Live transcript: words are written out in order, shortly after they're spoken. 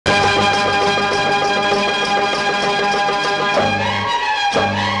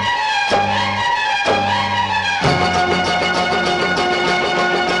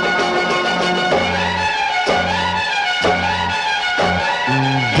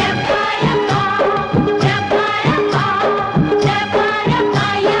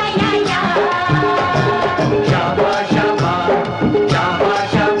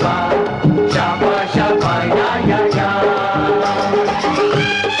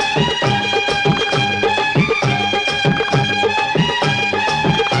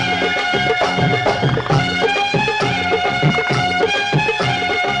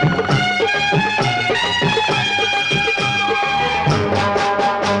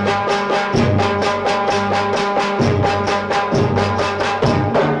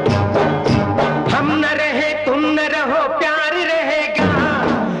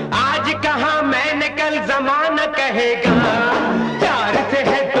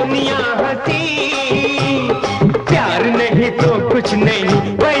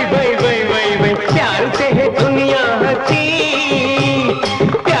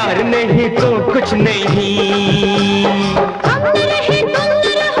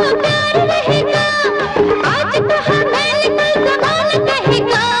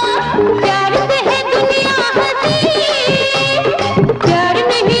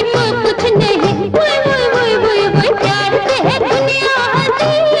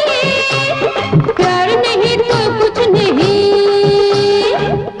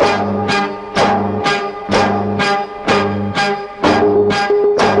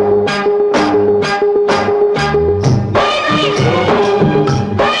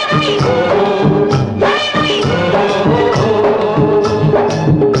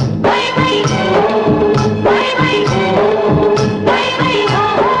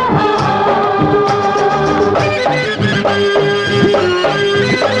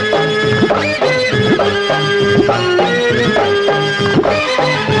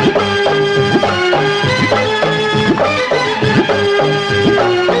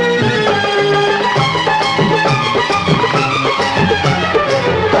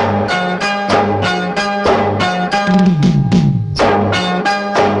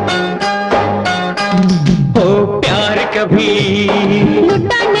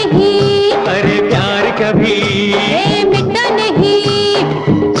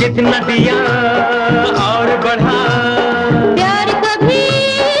जितना दिया और बढ़ा, प्यार कभी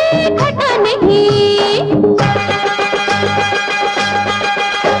घटा नहीं,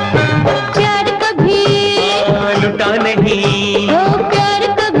 प्यार कभी लुटा नहीं, ओ प्यार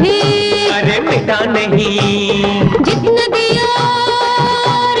कभी अरे मिटा नहीं, जितना दिया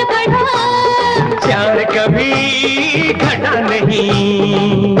और बढ़ा, प्यार कभी घटा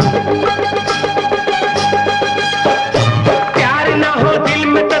नहीं। प्यार ना हो दिल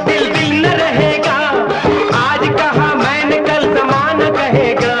में तो दिल दिल न रहेगा, आज कहा मैंने कल ज़माना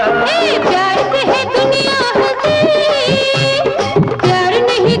कहेगा। प्यार से है दुनिया हंसी, प्यार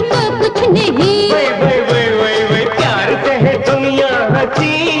नहीं तो कुछ नहीं। वही प्यार से है दुनिया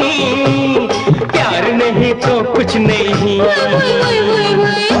हंसी, प्यार नहीं तो कुछ नहीं।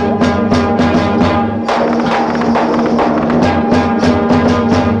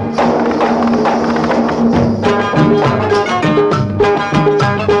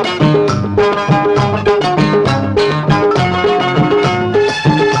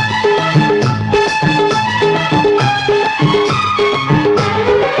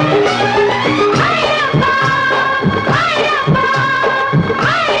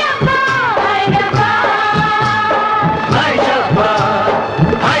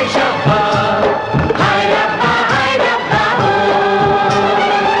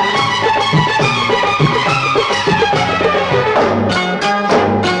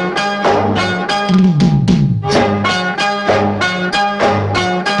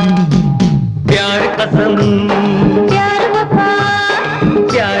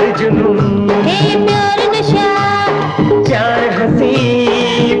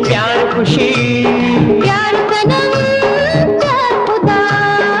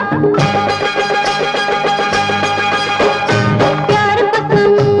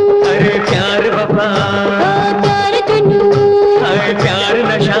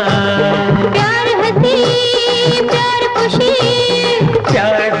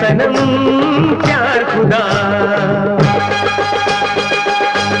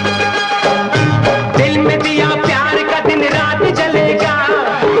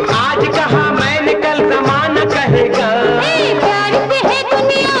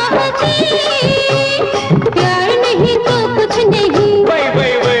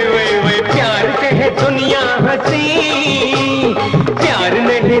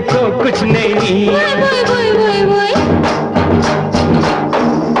 तो कुछ नहीं।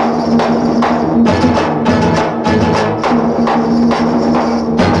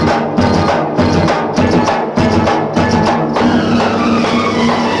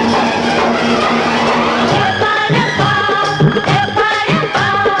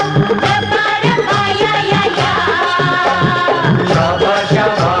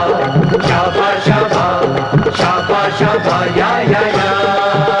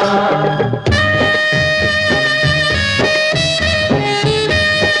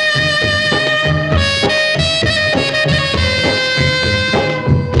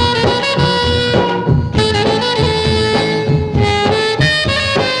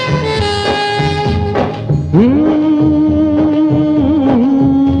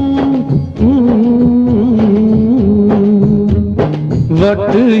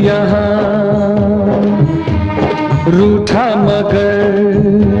 वक्त यहाँ रूठा मगर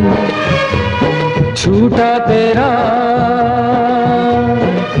छूटा तेरा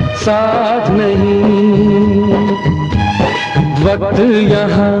साथ नहीं। वक्त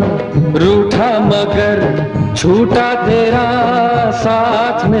यहाँ रूठा मगर छूटा तेरा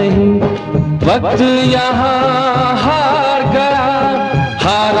साथ नहीं। वक्त यहाँ हार गया,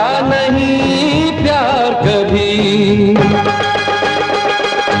 हारा नहीं प्यार कभी।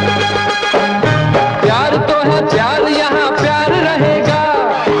 प्यार तो है प्यार, यहाँ प्यार रहेगा।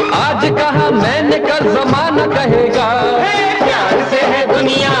 आज कहा मैंने कल ज़माना कहेगा। प्यार से है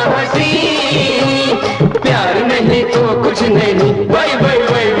दुनिया हंसी, प्यार नहीं तो कुछ नहीं। वही वही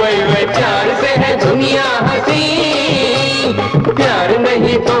वही वही वही प्यार से है दुनिया हंसी, प्यार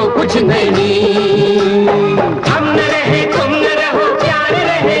नहीं तो कुछ नहीं।